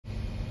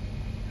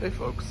Hey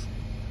folks,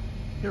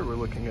 here we're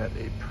looking at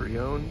a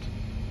pre-owned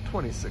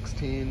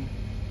 2016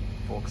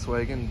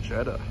 Volkswagen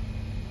Jetta.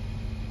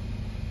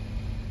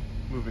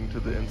 Moving to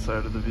the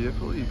inside of the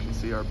vehicle, you can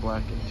see our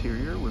black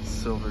interior with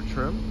silver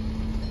trim,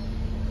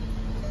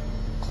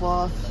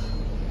 cloth,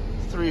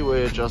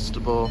 three-way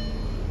adjustable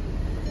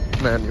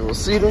manual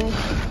seating.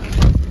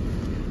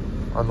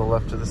 On the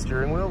left of the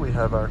steering wheel we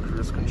have our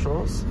cruise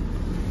controls,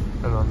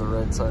 and on the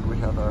right side we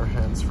have our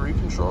hands-free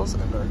controls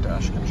and our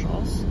dash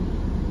controls.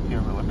 Here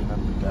we're looking at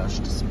the dash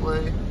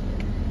display.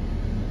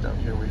 Down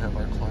here we have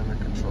our climate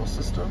control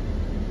system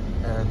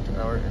and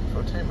our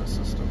infotainment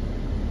system.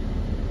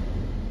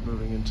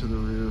 Moving into the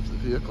rear of the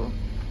vehicle,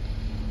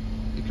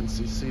 you can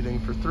see seating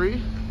for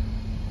three.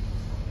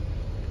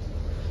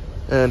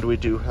 And we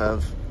do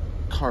have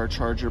car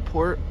charger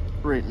port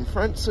right in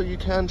front, so you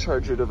can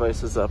charge your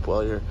devices up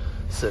while you're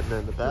sitting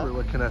in the back. We're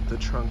looking at the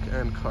trunk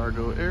and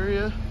cargo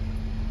area.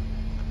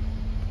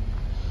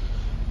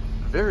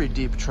 Very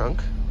deep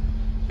trunk.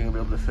 You're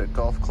gonna be able to fit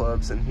golf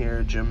clubs in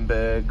here, gym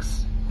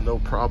bags, no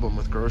problem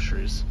with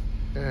groceries.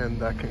 And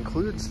that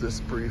concludes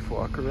this brief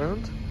walk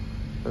around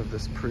of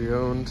this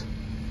pre-owned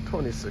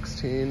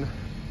 2016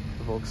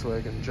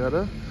 Volkswagen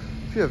Jetta.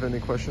 If you have any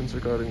questions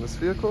regarding this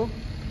vehicle,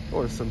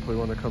 or simply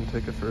want to come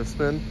take it for a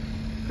spin,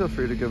 feel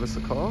free to give us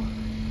a call,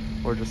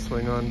 or just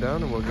swing on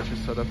down and we'll get you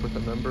set up with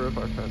a member of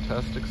our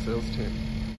fantastic sales team.